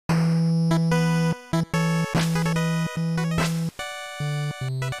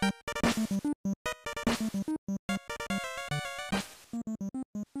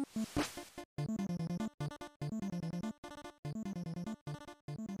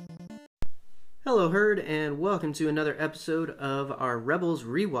Hello, Herd, and welcome to another episode of our Rebels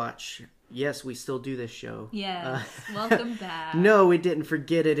Rewatch. Yes, we still do this show. Yes, welcome back. No, we didn't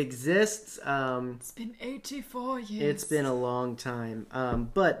forget it exists. It's been 84 years. It's been a long time,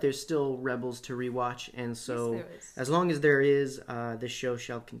 but there's still Rebels to rewatch, and so Yes, there is. as long as there is, this show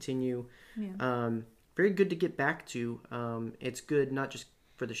shall continue. Yeah. Very good to get back to. It's good not just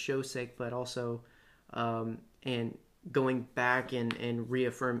for the show's sake, but also and going back and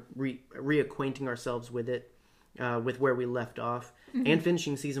reacquainting ourselves with it, with where we left off, and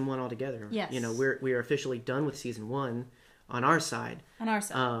finishing season 1 altogether. Yes. You know, we are officially done with season 1 on our side. On our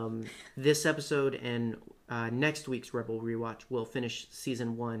side. This episode and next week's Rebel rewatch will finish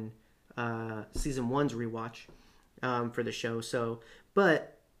season 1, season 1's rewatch for the show. So,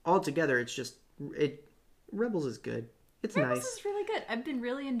 but altogether, it's just Rebels is good. It's Rebels nice. is really good. I've been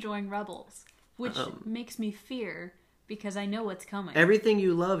really enjoying Rebels, which makes me fear because I know what's coming. Everything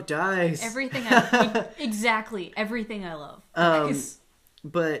you love dies. Exactly everything I love.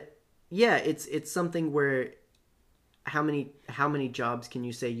 But yeah, it's something where how many jobs can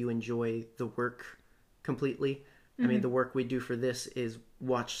you say you enjoy the work completely? I mean, the work we do for this is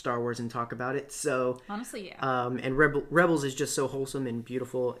watch Star Wars and talk about it. So honestly, yeah. And Rebels is just so wholesome and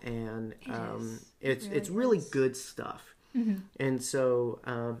beautiful, and it's really good stuff. And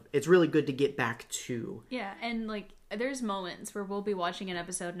so it's really good to get back to. Yeah, and like there's moments where we'll be watching an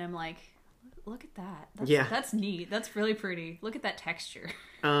episode and I'm like, look at that. That's neat. That's really pretty. Look at that texture.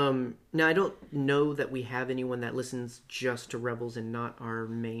 Now I don't know that we have anyone that listens just to Rebels and not our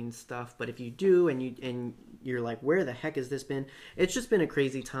main stuff, but if you do and you're like, where the heck has this been? It's just been a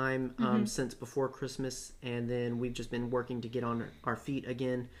crazy time since before Christmas, and then we've just been working to get on our feet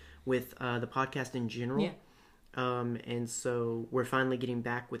again with the podcast in general. Yeah. And so we're finally getting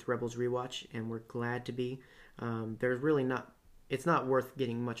back with Rebels Rewatch, and we're glad to be. It's not worth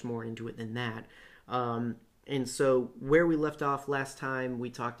getting much more into it than that. And so where we left off last time, we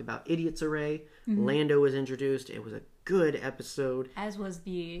talked about Idiot's Array. Lando was introduced. It was a good episode. As was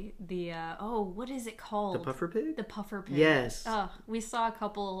the what is it called? The Puffer Pig? The Puffer Pig. Yes. We saw a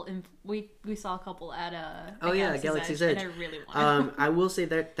couple we saw a couple at Galaxy's Edge. And I really wanted I will say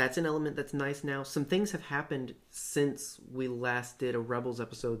that's an element that's nice now. Some things have happened since we last did a Rebels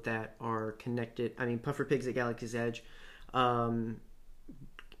episode that are connected. I mean, Puffer Pig's at Galaxy's Edge.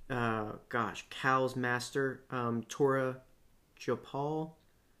 Cal's master, Tora Jopal.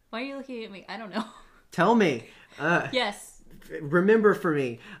 Why are you looking at me? I don't know. Tell me. Yes. Remember for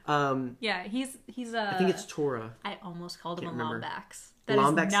me. Yeah, he's I think it's Tora. I almost called him a remember. Lombax.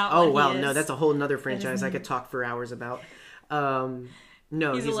 Lombax? Oh, wow. No, that's a whole nother franchise I could talk for hours about. No,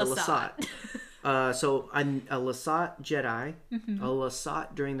 he's a Lasat. So a Lasat Jedi, a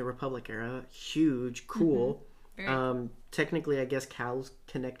Lasat during the Republic era. Huge, cool. Very cool. Technically, I guess Cal's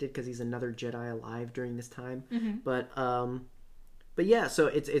connected because he's another Jedi alive during this time. But yeah, so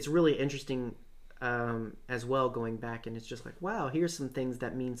it's really interesting as well going back, and it's just like, wow, here's some things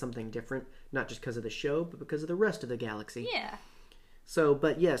that mean something different, not just because of the show, but because of the rest of the galaxy. Yeah. So,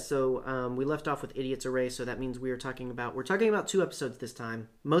 we left off with Idiot's Array, so that means we're talking about 2 episodes this time,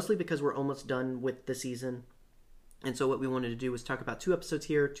 mostly because we're almost done with the season. And so what we wanted to do was talk about 2 episodes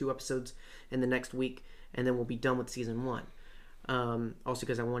here, 2 episodes in the next week, and then we'll be done with season 1. Also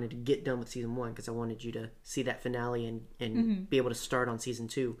because I wanted to get done with season 1 because I wanted you to see that finale and be able to start on season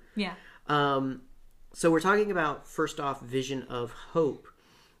 2. Yeah. So we're talking about, first off, Vision of Hope.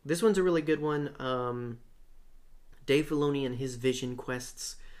 This one's a really good one. Dave Filoni and his vision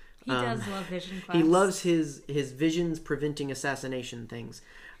quests. He does love vision quests. He loves his visions preventing assassination things.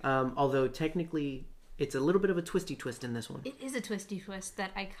 Although technically it's a little bit of a twisty twist in this one. It is a twisty twist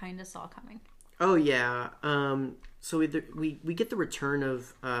that I kind of saw coming. Oh yeah. So we get the return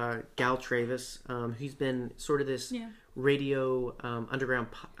of Gal Travis. He's been sort of this radio underground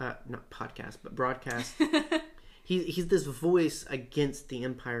not podcast but broadcast. He's this voice against the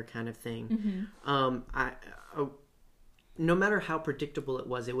Empire kind of thing. No matter how predictable it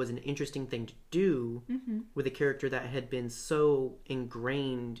was an interesting thing to do with a character that had been so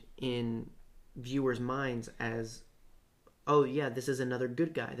ingrained in viewers' minds as, oh yeah, this is another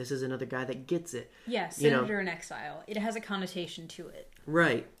good guy. This is another guy that gets it. Yeah, Senator in Exile. It has a connotation to it.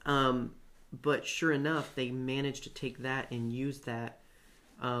 Right. But sure enough, they managed to take that and use that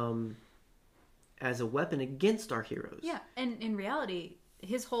as a weapon against our heroes. Yeah, and in reality,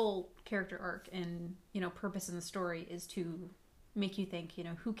 his whole character arc and, purpose in the story is to make you think,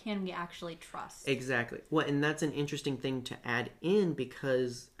 who can we actually trust? Exactly. Well, and that's an interesting thing to add in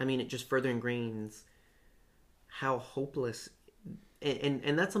because, it just further ingrains how hopeless,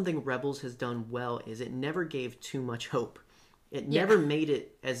 and that's something Rebels has done well, is it never gave too much hope. It never made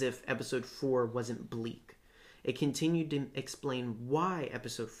it as if episode 4 wasn't bleak. It continued to explain why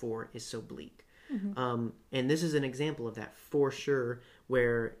episode 4 is so bleak. And this is an example of that for sure,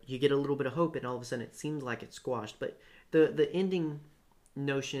 where you get a little bit of hope and all of a sudden it seems like it's squashed. But the ending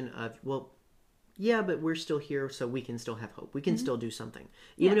notion of, well, yeah, but we're still here, so we can still have hope. We can still do something.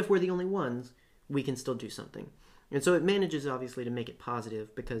 Even if we're the only ones, we can still do something. And so it manages, obviously, to make it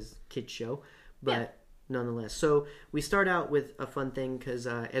positive because kids show, but nonetheless. So we start out with a fun thing because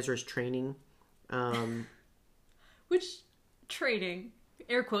Ezra's training. Which training?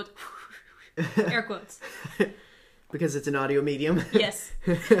 Air quotes. Air quotes. Because it's an audio medium. Yes.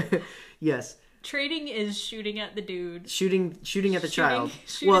 Yes. Training is shooting at the dude. Shooting at the child.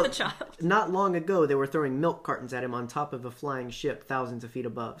 Shooting at the child. Not long ago, they were throwing milk cartons at him on top of a flying ship thousands of feet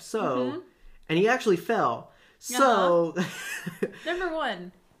above. So, and he actually fell. So, Number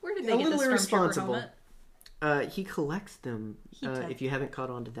one, where did they a get little this irresponsible. helmet? He collects them. does. If you haven't caught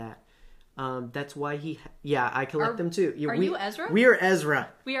on to that, that's why he. Yeah, I collect them too. Are you Ezra? We are Ezra.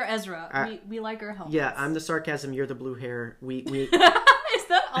 We are Ezra. We like our helmets. Yeah, I'm the sarcasm. You're the blue hair. We. Is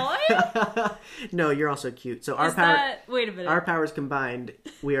that all I am? No, you're also cute. So Wait a minute. Our powers combined,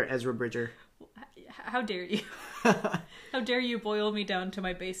 we are Ezra Bridger. How dare you? How dare you boil me down to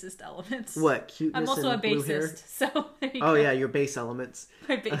my basest elements? What, cuteness I'm also a and blue hair? bassist, so there you Oh go. yeah, your base elements.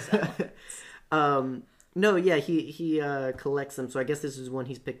 My base elements. No, yeah, he collects them. So I guess this is one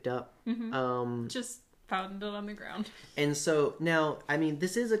he's picked up. Just found it on the ground. And so now, I mean,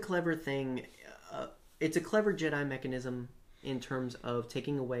 this is a clever thing. It's a clever Jedi mechanism in terms of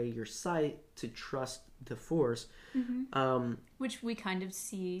taking away your sight to trust the Force. Which we kind of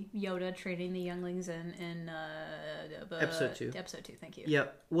see Yoda training the younglings in Episode 2. Episode 2, thank you.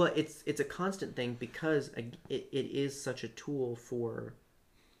 Yep. Well, it's a constant thing because it is such a tool for...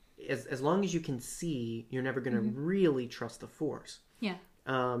 As long as you can see, you're never going to really trust the Force. Yeah.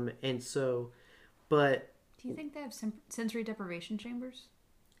 And so... But... Do you think they have sensory deprivation chambers?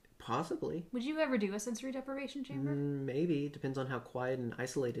 Possibly. Would you ever do a sensory deprivation chamber? Maybe. Depends on how quiet and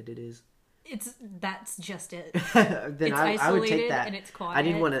isolated it is. That's just it. Then It's I would take isolated that. and it's quiet. I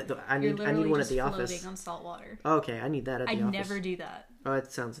need one at I need one at the just office. floating on salt water. Okay, I need that at the office. I'd never do that. Oh,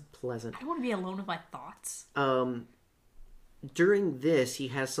 it sounds pleasant. I don't want to be alone with my thoughts. During this, he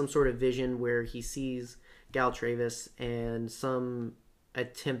has some sort of vision where he sees Gal Travis and some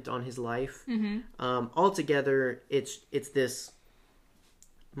attempt on his life. Altogether, it's this,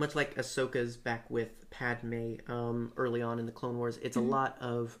 much like Ahsoka's back with Padme early on in the Clone Wars, it's a lot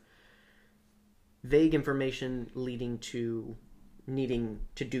of vague information leading to needing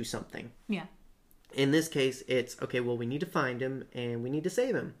to do something. Yeah. In this case, it's, okay, well, we need to find him and we need to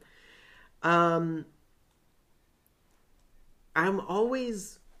save him. I'm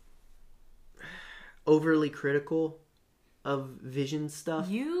always overly critical of vision stuff.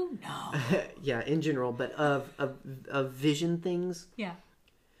 You know. Yeah, in general, but of vision things. Yeah.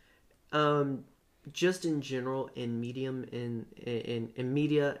 Just in general, in medium, in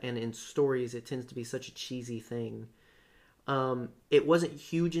media and in stories, it tends to be such a cheesy thing. It wasn't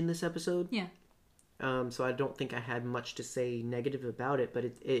huge in this episode. Yeah. So I don't think I had much to say negative about it, but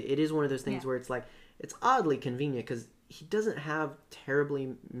it is one of those things where it's like, it's oddly convenient because he doesn't have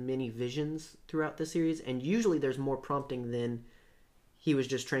terribly many visions throughout the series, and usually there's more prompting than he was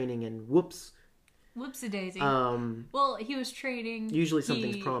just training and whoops. Whoopsie-daisy. Well, he was training. Usually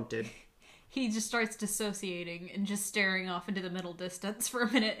something's prompted. He just starts dissociating and just staring off into the middle distance for a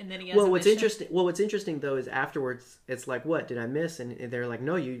minute, and then he has What's interesting though is afterwards, it's like, what did I miss? And they're like,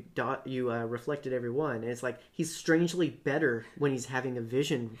 no, you reflected every one. And it's like he's strangely better when he's having a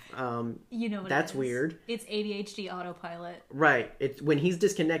vision. You know what? That's weird. It's ADHD autopilot. Right. It's when he's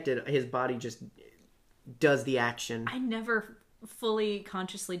disconnected, his body just does the action. I never fully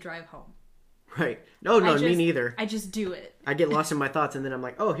consciously drive home. Right. No, me neither. I just do it. I get lost in my thoughts and then I'm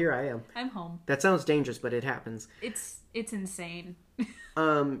like, oh, here I am. I'm home. That sounds dangerous, but it happens. It's insane.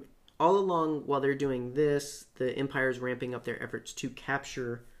 All along while they're doing this, the Empire's ramping up their efforts to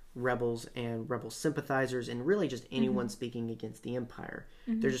capture rebels and rebel sympathizers and really just anyone speaking against the Empire.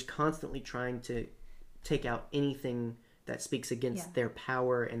 They're just constantly trying to take out anything that speaks against their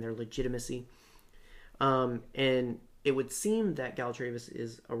power and their legitimacy. And it would seem that Gal Travis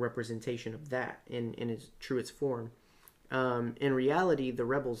is a representation of that in its truest form. In reality, the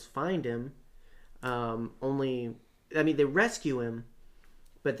rebels find him. They rescue him,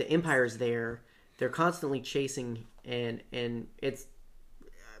 but the Empire's there. They're constantly chasing, and it's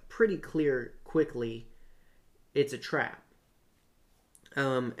pretty clear quickly it's a trap.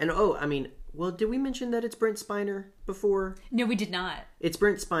 Well, did we mention that it's Brent Spiner before? No, we did not. It's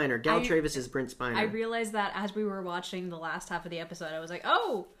Brent Spiner. Gal Travis is Brent Spiner. I realized that as we were watching the last half of the episode. I was like,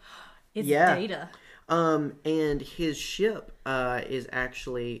 oh, it's Data. And his ship is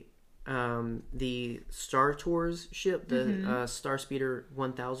actually the Star Tours ship, the Star Speeder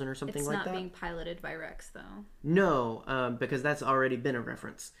 1000 or something like that. It's not being piloted by Rex, though. No, because that's already been a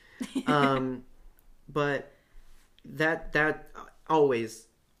reference. But that always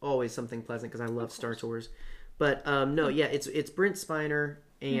something pleasant, because I love Star Tours. But no, yeah, it's Brent Spiner,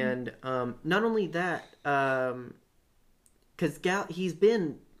 and not only that, because he's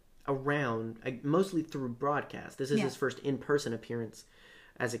been around mostly through broadcast. This is his first in-person appearance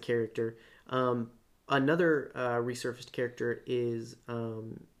as a character. Another resurfaced character is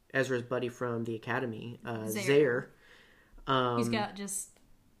Ezra's buddy from the Academy, Zaire. He's got just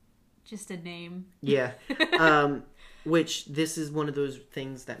a name. Yeah. Which this is one of those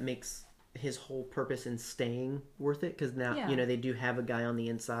things that makes his whole purpose in staying worth it, because now they do have a guy on the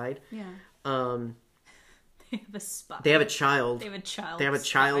inside. Yeah. They have a spy. They have a child. They have a child. They have a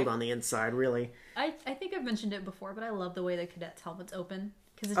child on the inside, really. I think I've mentioned it before, but I love the way the cadets' helmets open.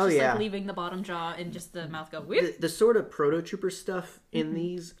 Because it's just like leaving the bottom jaw and just the mouth go whip. The sort of proto-trooper stuff in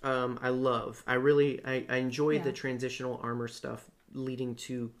these, I love. I enjoy the transitional armor stuff leading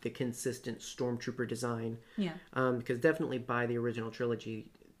to the consistent stormtrooper design. Yeah. Because definitely by the original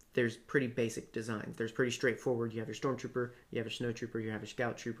trilogy, there's pretty basic designs. There's pretty straightforward. You have your stormtrooper, you have a snow trooper, you have a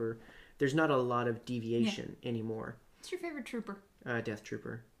scout trooper. There's not a lot of deviation anymore. What's your favorite trooper? Death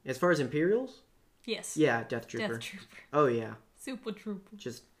Trooper. As far as Imperials? Yes. Yeah, Death Trooper. Death Trooper. Oh, yeah. Super Trooper.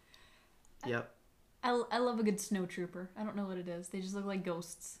 Just, yep. I love a good snow trooper. I don't know what it is. They just look like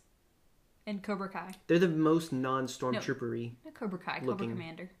ghosts. And Cobra Kai. They're the most non-stormtroopery. Not Cobra Kai, looking. Cobra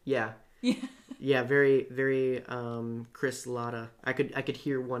Commander. Yeah. Yeah. Yeah, very, very Chris Latta. I could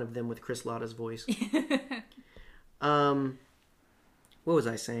hear one of them with Chris Latta's voice. What was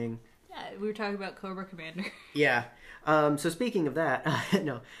I saying? Yeah, we were talking about Cobra Commander. Yeah. So speaking of that,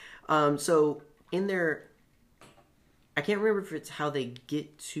 no. So in there, I can't remember if it's how they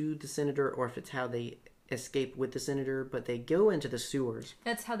get to the Senator or if it's how they escape with the Senator, but they go into the sewers.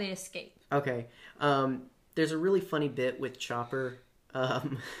 That's how they escape. Okay. There's a really funny bit with Chopper.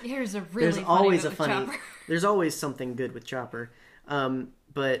 There's always Chopper. There's always something good with Chopper.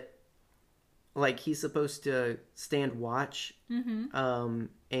 But like he's supposed to stand watch,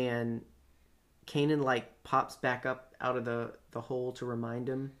 and Kanan like pops back up out of the hole to remind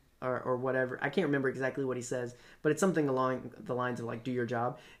him or whatever. I can't remember exactly what he says, but it's something along the lines of like, do your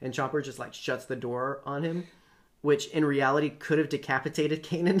job. And Chopper just like shuts the door on him, which in reality could have decapitated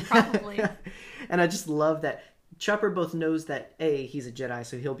Kanan. Probably. And I just love that Chopper both knows that A, he's a Jedi,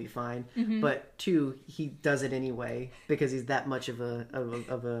 so he'll be fine, but 2, he does it anyway because he's that much of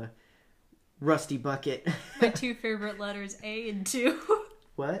a rusty bucket. My 2 favorite letters, A and 2.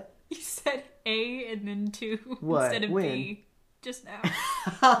 What? You said A and then 2 what? instead of when? B just now.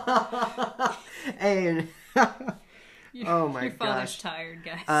 And oh my your father's gosh, tired,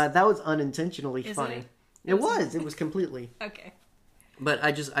 guys. that was unintentionally Is funny. it? It was completely. Okay. But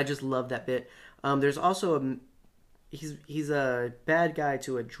I just love that bit. There's also he's a bad guy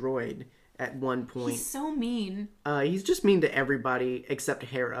to a droid at one point. He's so mean. He's just mean to everybody except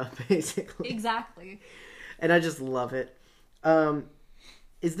Hera, basically. Exactly. And I just love it.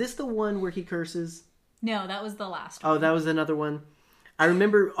 Is this the one where he curses? No, that was the last one. Oh, that was another one. I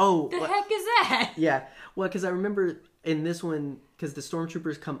remember. Oh, the heck is that? Yeah, well, because I remember in this one, because the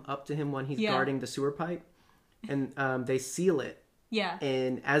stormtroopers come up to him when he's guarding the sewer pipe, and they seal it. Yeah.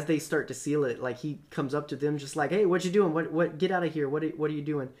 And as they start to seal it, like he comes up to them, just like, "Hey, what you doing? What? Get out of here! What are you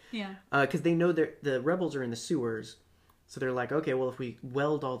doing?" Yeah. Because they know the rebels are in the sewers, so they're like, "Okay, well, if we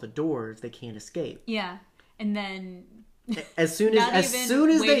weld all the doors, they can't escape." Yeah, and then. As soon as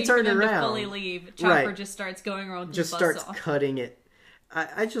they turn around, to fully leave, Chopper just starts going around. Just starts cutting it.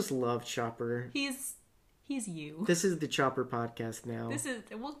 I just love Chopper. He's you. This is the Chopper podcast now.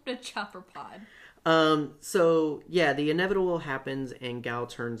 We'll put a Chopper pod. So yeah, the inevitable happens, and Gal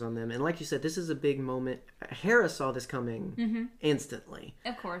turns on them, and like you said, this is a big moment. Hera saw this coming instantly.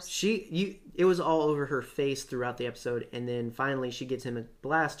 Of course, it was all over her face throughout the episode, and then finally she gets him a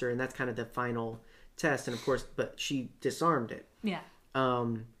blaster, and that's kind of the final test. And of course, but she disarmed it. Yeah.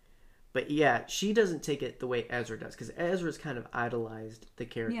 But yeah, she doesn't take it the way Ezra does, because Ezra's kind of idolized the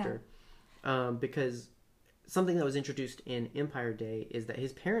character. Yeah. Because something that was introduced in Empire Day is that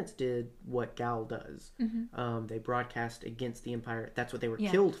his parents did what Gal does. They broadcast against the Empire. That's what they were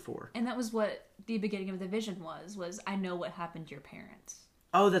killed for. And that was what the beginning of the vision was I know what happened to your parents.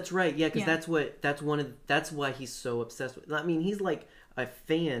 Oh, that's right. Yeah, because Yeah. that's why he's so obsessed with. I mean, he's like a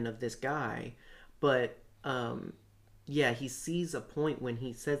fan of this guy, but yeah, he sees a point when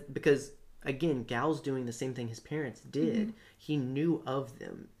he says, because again, Gal's doing the same thing his parents did. He knew of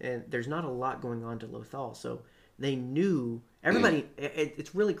them, and there's not a lot going on to Lothal, so they knew everybody.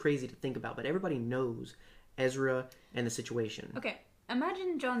 It's really crazy to think about, but everybody knows Ezra and the situation. Okay,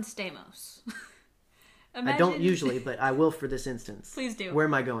 imagine John Stamos. I don't usually, but I will for this instance. Please do. Where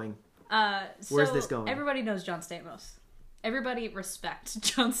am I going? Where's this going? Everybody knows John Stamos. Everybody respects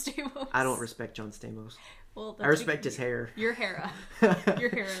John Stamos. I don't respect John Stamos. Well, I respect his hair. Your Hera. Your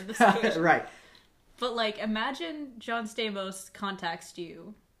Hera in the situation. Right. But, like, imagine John Stamos contacts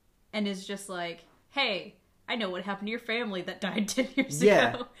you and is just like, hey, I know what happened to your family that died 10 years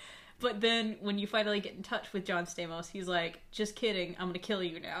ago. But then when you finally get in touch with John Stamos, he's like, just kidding, I'm going to kill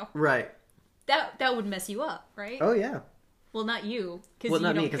you now. Right. That would mess you up, right? Oh, yeah. Well, not you, because Well, you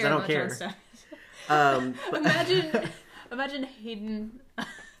not don't me, 'cause care I don't about care. John Stamos. But Imagine Hayden,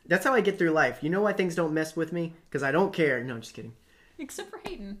 that's how I get through life. You know why things don't mess with me? Because I don't care. No, I'm just kidding. except for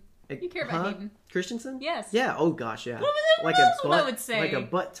Hayden. You care about Hayden. Christensen? Yes. Yeah. Oh gosh, yeah. What else would I would say? Like a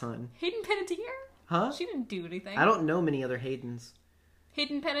butt ton. Hayden Panettiere? Huh? She didn't do anything. I don't know many other Haydens.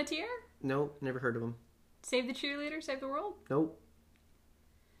 Hayden Panettiere? Nope, never heard of him. Save the cheerleader, save the world? Nope.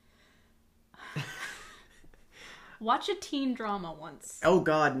 Watch a teen drama once. Oh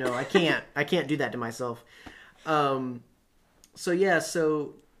God, no! I can't. I can't do that to myself. So yeah,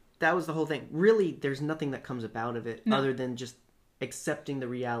 so that was the whole thing. Really, there's nothing that comes about of it other than just accepting the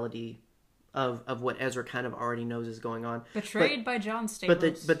reality of what Ezra kind of already knows is going on. Betrayed by John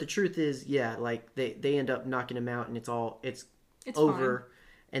Stamos. But the truth is, yeah, like they end up knocking him out, and it's over, fine.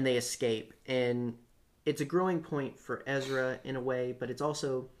 And they escape, and it's a growing point for Ezra in a way, but it's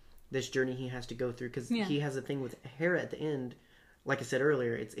also this journey he has to go through because he has a thing with Hera at the end. Like I said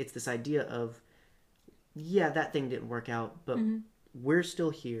earlier, it's this idea of, yeah, that thing didn't work out, but we're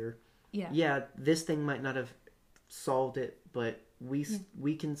still here. Yeah, this thing might not have solved it, but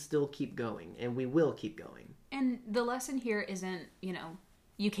we can still keep going, and we will keep going. And the lesson here isn't,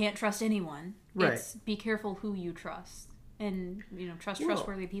 you can't trust anyone. Right. It's be careful who you trust. And, trust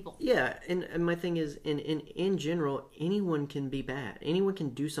trustworthy people. Yeah, and my thing is, in general, anyone can be bad. Anyone can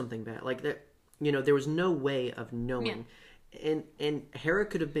do something bad. Like, that, there was no way of knowing. Yeah. And Hera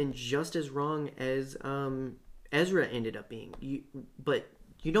could have been just as wrong as Ezra ended up being. But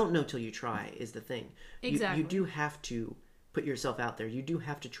you don't know till you try, is the thing. Exactly. You do have to put yourself out there. You do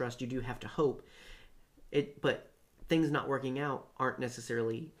have to trust. You do have to hope. But things not working out aren't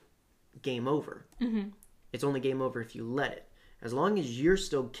necessarily game over. Mm-hmm. It's only game over if you let it. As long as you're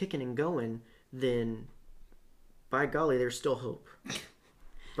still kicking and going, then by golly, there's still hope.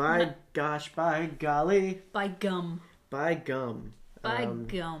 By golly. By gum. By gum. By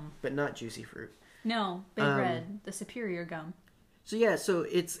gum. But not juicy fruit. No, Big Red, the superior gum. So yeah, so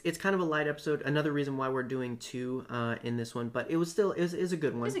it's kind of a light episode. Another reason why we're doing 2 in this one, but it was a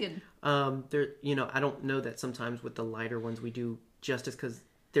good one. It was a good. I don't know that sometimes with the lighter ones we do justice because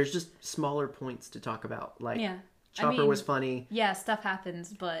there's just smaller points to talk about. Like, Chopper was funny. Yeah, stuff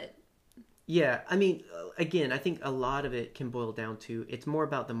happens, but... Yeah, I mean, again, I think a lot of it can boil down to, it's more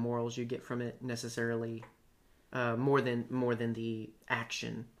about the morals you get from it, necessarily, more than the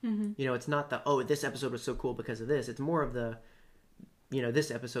action. Mm-hmm. It's not this episode was so cool because of this. It's more of the,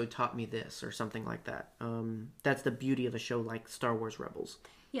 this episode taught me this, or something like that. That's the beauty of a show like Star Wars Rebels.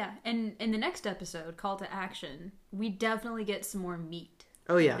 Yeah, and in the next episode, Call to Action, we definitely get some more meat.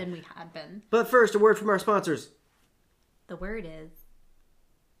 Oh, yeah. Than we had been. But first, a word from our sponsors. The word is...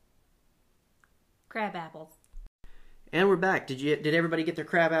 crab apples. And we're back. Did everybody get their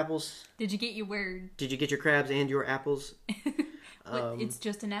crab apples? Did you get your word? Did you get your crabs and your apples? It's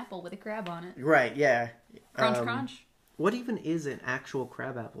just an apple with a crab on it. Right, yeah. Crunch, crunch. What even is an actual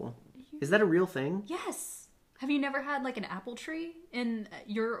crab apple? Is that a real thing? Yes. Have you never had, like, an apple tree in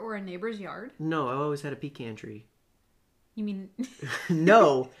your or a neighbor's yard? No, I always had a pecan tree. You mean...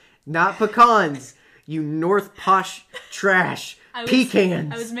 No, not pecans. You North Posh trash.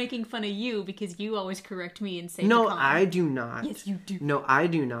 Pecans. I was making fun of you because you always correct me and say no, pecan. I do not. Yes, you do. No, I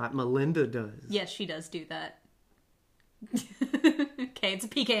do not. Melinda does. Yes, she does do that. Okay, it's a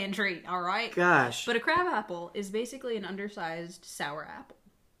pecan tree, all right? Gosh. But a crab apple is basically an undersized sour apple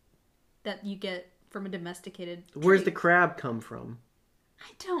that you get from a domesticated tree. Where's the crab come from?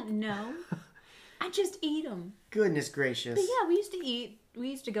 I don't know. I just eat them. Goodness gracious. But yeah, we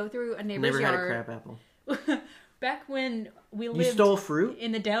used to go through a neighbor's yard. Never had a crab apple. Back when we lived... You stole fruit?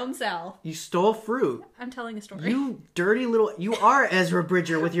 In the down south. You stole fruit? I'm telling a story. You dirty little... You are Ezra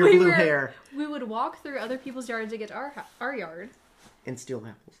Bridger with your blue hair. We would walk through other people's yards to get to our yard. And steal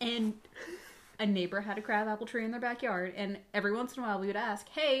apples. And a neighbor had a crabapple tree in their backyard, and every once in a while we would ask,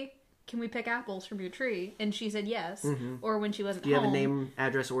 hey, can we pick apples from your tree? And she said yes. Mm-hmm. Or when she wasn't home. Do you have a name,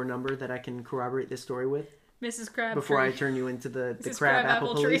 address, or number that I can corroborate this story with? Mrs. Crabtree. Before I turn you into the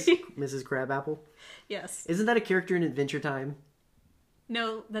Crabapple Police? Mrs. Crabapple? Yes. Isn't that a character in Adventure Time?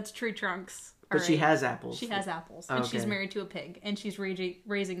 No, that's Tree Trunks. But she has apples. She has apples. And she's married to a pig. And she's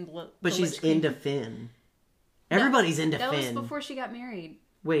raising the But she's into Finn. Everybody's into Finn. That was before she got married.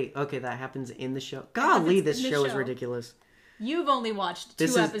 Wait, okay, that happens in the show. Golly, this show is ridiculous. You've only watched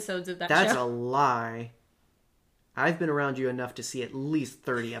 2 episodes of that show. That's a lie. I've been around you enough to see at least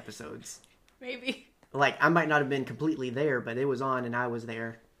 30 episodes. Maybe. Like, I might not have been completely there, but it was on and I was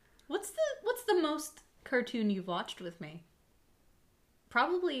there. What's the most cartoon you've watched with me?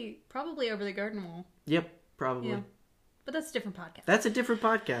 Probably Over the Garden Wall. Yep, probably. Yeah. But that's a different podcast. That's a different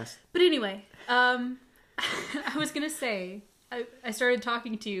podcast. But anyway, I was going to say, I started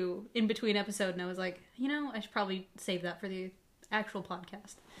talking to you in between episode, and I was like, I should probably save that for the actual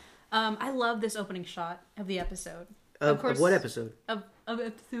podcast. I love this opening shot of the episode. Of course, what episode? Of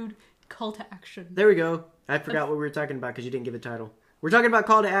episode Call to Action. There we go. I forgot what we were talking about because you didn't give a title. We're talking about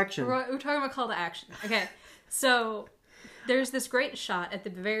Call to Action. We're talking about Call to Action. Okay, so there's this great shot at the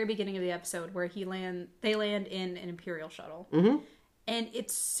very beginning of the episode where they land in an Imperial shuttle. Mm-hmm. And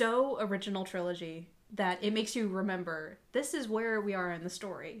it's so original trilogy that it makes you remember this is where we are in the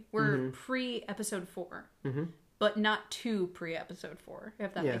story. We're pre-episode 4. Mm-hmm. But not too pre-episode 4,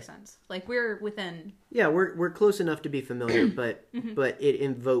 if that makes sense. Like, we're within... Yeah, we're close enough to be familiar, but but it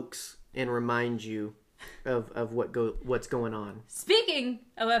invokes and reminds you of what's going on. Speaking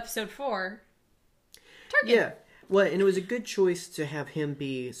of episode 4, Tarkin. Yeah, well, and it was a good choice to have him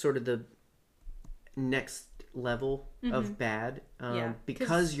be sort of the next level of bad,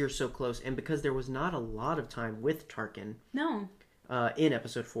 because you're so close, and because there was not a lot of time with Tarkin. No. In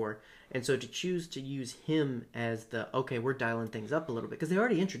episode 4. And so to choose to use him as we're dialing things up a little bit, because they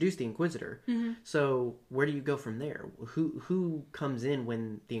already introduced the Inquisitor. Mm-hmm. So where do you go from there? Who comes in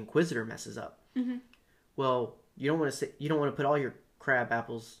when the Inquisitor messes up? Mm-hmm. Well, you don't want to put all your crab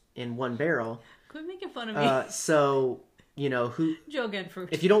apples in one barrel. Quit making fun of me. So who? Joe Genfruit.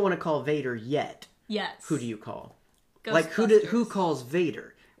 If you don't want to call Vader yet, yes, who do you call? Who calls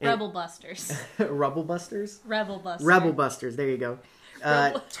Vader? Rebel Busters. Rebel Busters? Rebel Busters. Rebel Busters, there you go.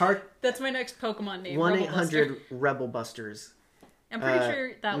 That's my next Pokemon name. 1-800 Rebel Busters. I'm pretty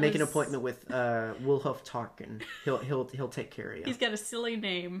sure that make an appointment with Wilhuff Tarkin. He'll take care of you. He's got a silly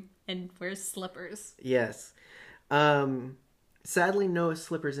name and wears slippers. Yes. Sadly, no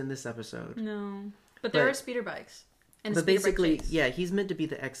slippers in this episode. No, but there are speeder bikes. And but basically, he's meant to be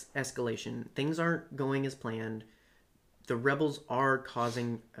the escalation. Things aren't going as planned. The rebels are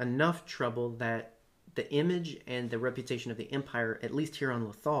causing enough trouble that the image and the reputation of the Empire, at least here on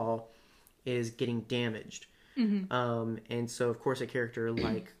Lothal, is getting damaged. Mm-hmm. And so, of course, a character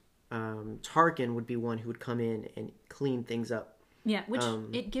like Tarkin would be one who would come in and clean things up. Yeah, which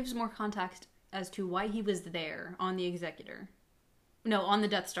it gives more context as to why he was there on the Executor. No, on the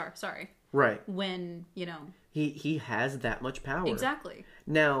Death Star, sorry. Right. When, He has that much power. Exactly.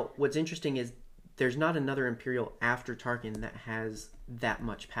 Now, what's interesting is there's not another Imperial after Tarkin that has that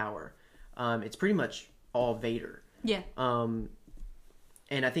much power. It's pretty much all Vader. Yeah. And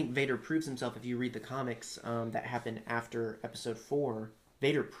I think Vader proves himself if you read the comics that happened after Episode 4.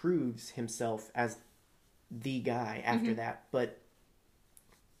 Vader proves himself as the guy after that. But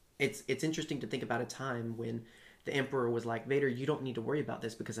it's interesting to think about a time when the Emperor was like, Vader, you don't need to worry about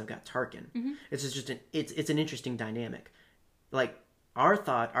this because I've got Tarkin. Mm-hmm. It's just it's an interesting dynamic. Like,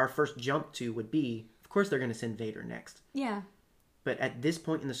 our first jump to would be, of course they're going to send Vader next. Yeah. But at this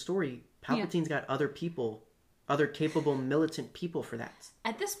point in the story, Palpatine's got other people, other capable militant people for that.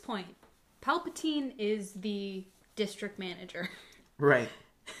 At this point, Palpatine is the district manager. Right.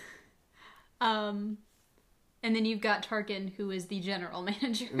 And then you've got Tarkin, who is the general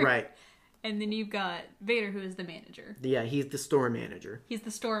manager. Right. And then you've got Vader, who is the manager. Yeah, he's the store manager. He's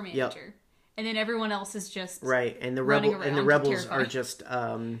the store manager. Yep. And then everyone else is just right. And the rebels are just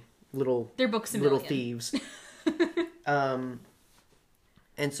little they're books little thieves.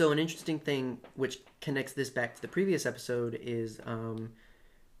 And so an interesting thing which connects this back to the previous episode is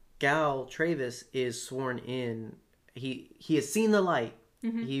Gal Travis is sworn in. He has seen the light.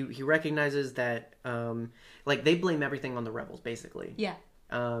 Mm-hmm. He recognizes that they blame everything on the rebels basically. Yeah.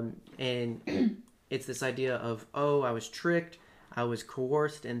 And it's this idea of, I was tricked, I was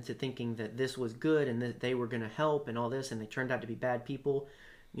coerced into thinking that this was good and that they were going to help and all this, and they turned out to be bad people.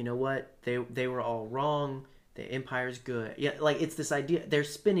 You know what? They were all wrong. The Empire's good. Yeah, it's this idea. They're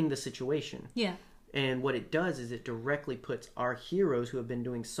spinning the situation. Yeah. And what it does is it directly puts our heroes who have been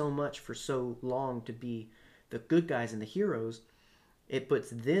doing so much for so long to be the good guys and the heroes, it puts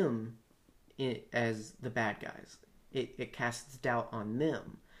them as the bad guys. It casts doubt on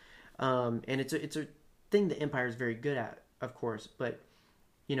them. And it's a thing the Empire is very good at, of course, but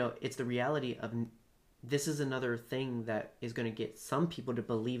it's the reality of this is another thing that is going to get some people to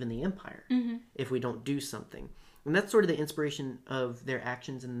believe in the Empire if we don't do something. And that's sort of the inspiration of their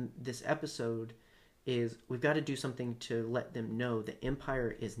actions in this episode is we've got to do something to let them know the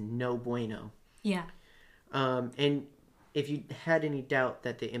Empire is no bueno. Yeah. And if you had any doubt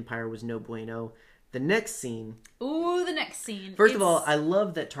that the Empire was no bueno, the next scene... Ooh, the next scene. First of all, I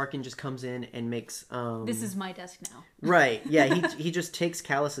love that Tarkin just comes in and makes... this is my desk now. Right, yeah, he just takes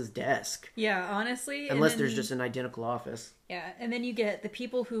Callus's desk. Yeah, honestly. Unless there's just an identical office. Yeah, and then you get the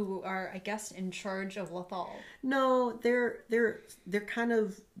people who are, I guess, in charge of Lothal. No, they're kind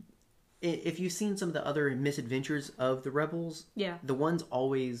of... If you've seen some of the other misadventures of the rebels, the ones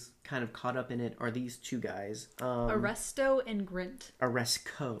always kind of caught up in it are these two guys. Arresto and Grint.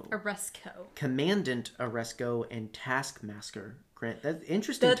 Arresco. Commandant Arresco and Taskmaster Grint. That's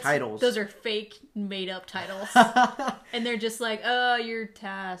interesting titles. Those are fake, made-up titles. And they're just like, oh, you're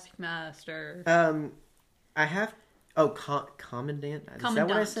Taskmaster. I have... Oh, Commandant? Is that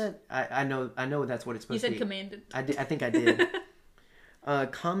what I said? I know that's what it's supposed to be. You said Commandant. I think I did.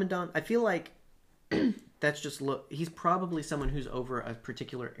 Commandant, I feel like that's just he's probably someone who's over a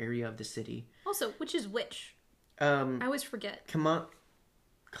particular area of the city. Also, which is which? I always forget.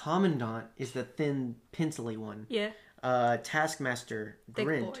 Commandant is the thin, pencily one. Yeah. Taskmaster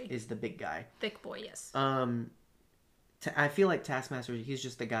Grint is the big guy. Thick boy, yes. I feel like Taskmaster, he's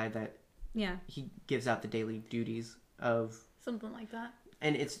just the guy that he gives out the daily duties of something like that.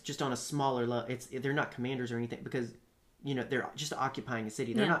 And it's just on a smaller level. They're not commanders or anything because they're just occupying a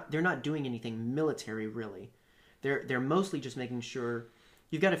city. They're not doing anything military really. They're mostly just making sure.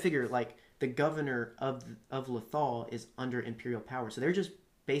 You've got to figure like the governor of Lothal is under imperial power, so they're just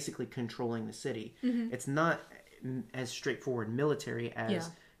basically controlling the city. Mm-hmm. It's not as straightforward military as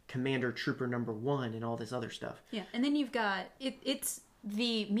Commander Trooper Number 1 and all this other stuff. Yeah, and then you've got it's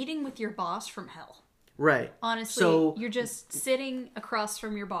the meeting with your boss from hell. Right. Honestly, so, you're just sitting across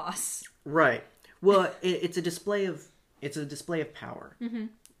from your boss. Right. Well, it's a display of power. Mm-hmm.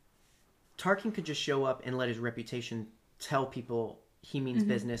 Tarkin could just show up and let his reputation tell people he means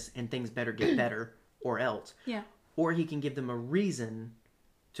business and things better get better, or else. Yeah. Or he can give them a reason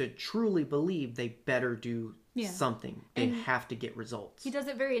to truly believe they better do something. They have to get results. He does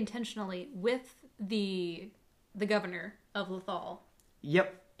it very intentionally with the governor of Lothal.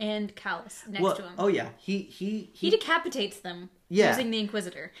 Yep. And Callus next to him. Oh yeah, he decapitates them using the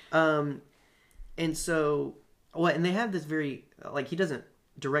Inquisitor. And so, and they have this very he doesn't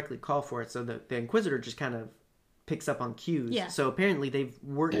directly call for it, so the Inquisitor just kind of picks up on cues. Yeah. So apparently they've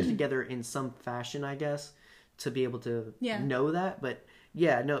worked together in some fashion, I guess, to be able to know that. But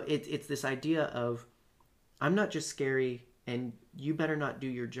yeah, no, it's this idea of I'm not just scary, and you better not do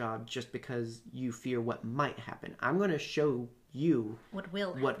your job just because you fear what might happen. I'm going to show you what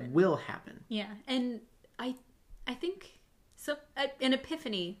will happen. Yeah, and I think so. An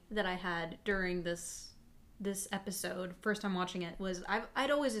epiphany that I had during this episode, first time watching it, was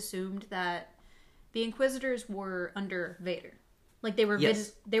I'd always assumed that the Inquisitors were under Vader, like they were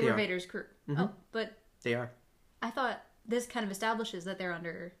Vader's crew. Mm-hmm. Oh, but they are. I thought this kind of establishes that they're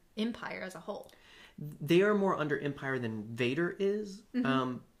under Empire as a whole. They are more under Empire than Vader is,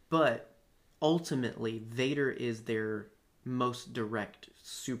 but ultimately Vader is their most direct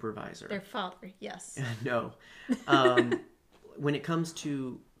supervisor. Their father, yes. No. When it comes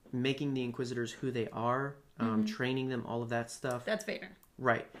to making the Inquisitors who they are, training them, all of that stuff. That's Vader.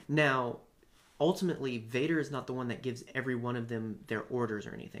 Right. Now, ultimately, Vader is not the one that gives every one of them their orders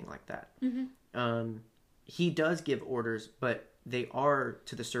or anything like that. Mm-hmm. He does give orders, but they are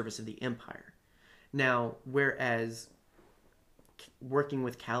to the service of the Empire. Now, whereas working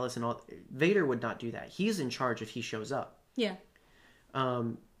with Callus and all, Vader would not do that. He's in charge if he shows up. Yeah.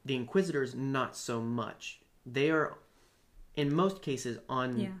 The Inquisitors, not so much. They are, in most cases,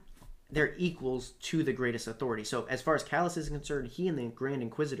 they're equals to the greatest authority. So as far as Callus is concerned, he and the Grand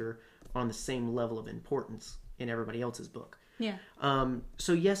Inquisitor are on the same level of importance in everybody else's book. Yeah.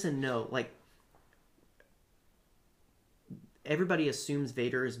 So yes and no. Like, everybody assumes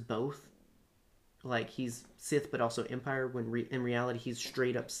Vader is both. Like, he's Sith but also Empire, when in reality he's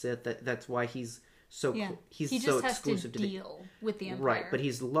straight up Sith. That's why he's so he just so has exclusive to deal with the Empire. Right, but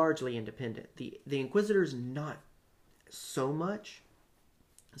he's largely independent. The Inquisitor's not so much.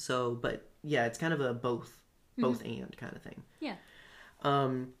 So, but yeah, it's kind of a both and kind of thing. Yeah.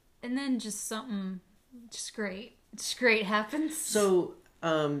 And then just something just great happens. So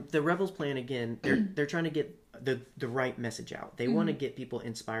the Rebels plan again, they're trying to get the right message out. They want to get people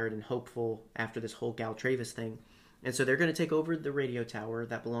inspired and hopeful after this whole Gal Travis thing. And so they're going to take over the radio tower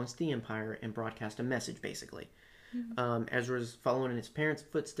that belongs to the Empire and broadcast a message, basically. Ezra's following in his parents'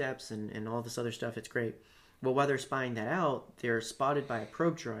 footsteps and all this other stuff. It's great. Well, while they're spying that out, they're spotted by a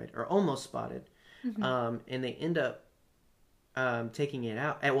probe droid, or almost spotted. And they end up taking it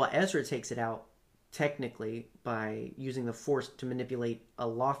out. Well, Ezra takes it out, technically, by using the Force to manipulate a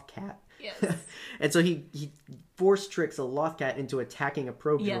Lothcat. Yes. And so he Force tricks a Lothcat into attacking a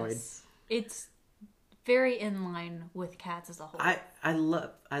probe droid. Yes. It's very in line with cats as a whole.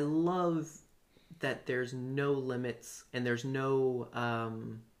 I love that there's no limits and there's no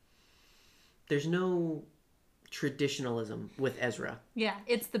traditionalism with Ezra. Yeah,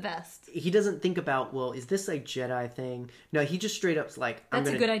 it's the best. He doesn't think about, well, is this a Jedi thing? No, he just straight up's like, That's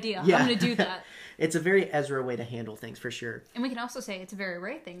a good idea. Yeah. I'm going to do that. It's a very Ezra way to handle things, for sure. And we can also say it's a very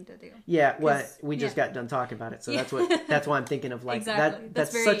Rey thing to do. Yeah, well, we just got done talking about it, so that's why I'm thinking of, like, exactly.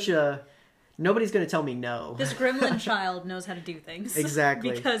 that's such a... Nobody's going to tell me no. This gremlin child knows how to do things.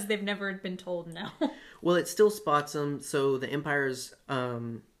 Exactly. Because they've never been told no. Well, it still spots them, so the Empire's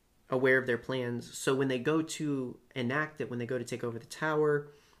aware of their plans. So when they go to enact it, when they go to take over the tower,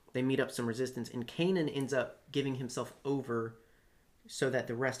 they meet up some resistance, and Kanan ends up giving himself over so that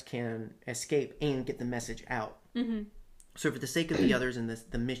the rest can escape and get the message out. Mm-hmm. So for the sake of the others and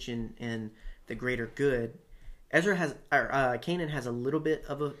the mission and the greater good, Kanan has a little bit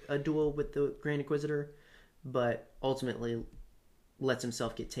of a duel with the Grand Inquisitor, but ultimately lets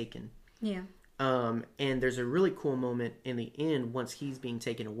himself get taken. Yeah. And there's a really cool moment in the end once he's being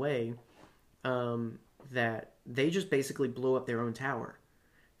taken away, that they just basically blow up their own tower.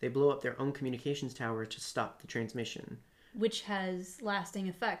 They blow up their own communications tower to stop the transmission. Which has lasting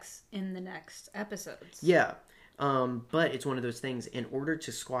effects in the next episodes. Yeah. But it's one of those things, in order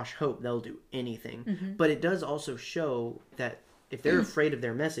to squash hope, they'll do anything. Mm-hmm. But it does also show that if they're afraid of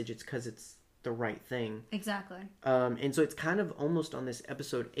their message, it's because it's the right thing. Exactly. And so it's kind of almost on this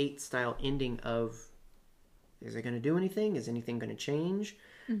episode 8 style ending of, is it going to do anything? Is anything going to change?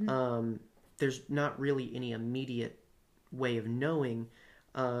 Mm-hmm. There's not really any immediate way of knowing.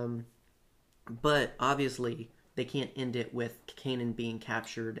 But obviously they can't end it with Kanan being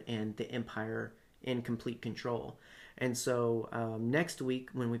captured and the Empire in complete control. And so next week,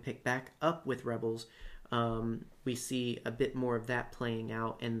 when we pick back up with Rebels, we see a bit more of that playing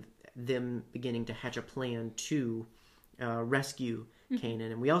out and them beginning to hatch a plan to rescue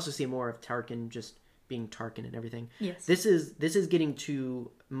Kanan. And we also see more of Tarkin just being Tarkin and everything. Yes. This is getting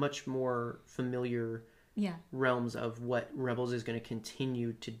to much more familiar realms of what Rebels is going to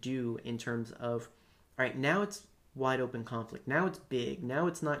continue to do in terms of, all right, now it's wide open conflict. Now it's big. Now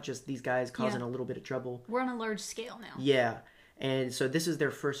it's not just these guys causing a little bit of trouble. We're on a large scale now. Yeah. And so this is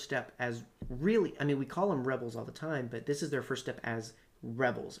their first step as really, I mean, we call them rebels all the time, but this is their first step as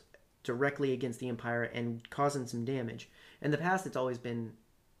rebels directly against the Empire and causing some damage. In the past, it's always been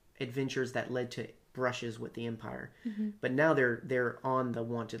adventures that led to brushes with the Empire. Mm-hmm. But now they're on the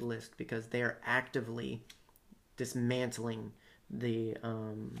wanted list because they're actively dismantling the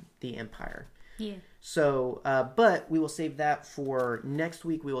Empire. Yeah. So, but we will save that for next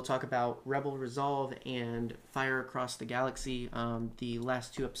week. We will talk about Rebel Resolve and Fire Across the Galaxy. The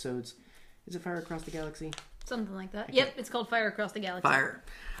last 2 episodes. Is it Fire Across the Galaxy? Something like that. Yep, it's called Fire Across the Galaxy. Fire.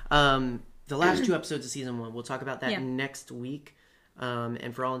 The last 2 episodes of season 1. We'll talk about that next week.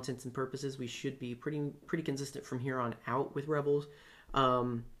 And for all intents and purposes, we should be pretty consistent from here on out with Rebels.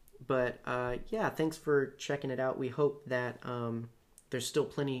 But thanks for checking it out. We hope that there's still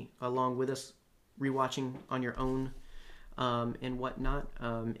plenty along with us rewatching on your own and whatnot.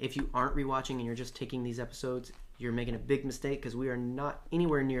 If you aren't rewatching and you're just taking these episodes, you're making a big mistake because we are not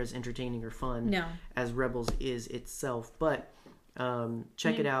anywhere near as entertaining or fun as Rebels is itself. But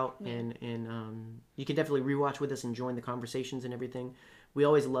check it out, and you can definitely rewatch with us and join the conversations and everything. We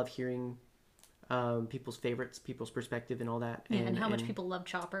always love hearing people's favorites, people's perspective, and all that. Yeah, and how much people love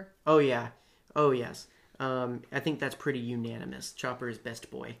Chopper. Oh yeah, oh yes. I think that's pretty unanimous. Chopper is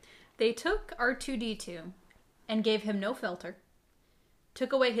best boy. They took R2-D2 and gave him no filter,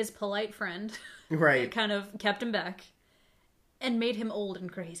 took away his polite friend, right? Kind of kept him back, and made him old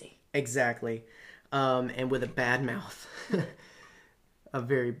and crazy. Exactly, and with a bad mouth. A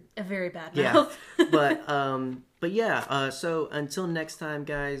very bad mouth. Yeah. So until next time,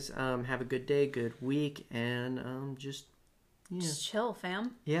 guys, have a good day, good week, and just chill,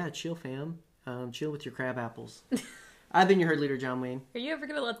 fam. Yeah, chill, fam. Chill with your crab apples. I've been your herd leader, John Wayne. Are you ever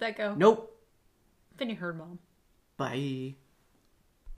gonna let that go? Nope. Been your herd mom. Bye.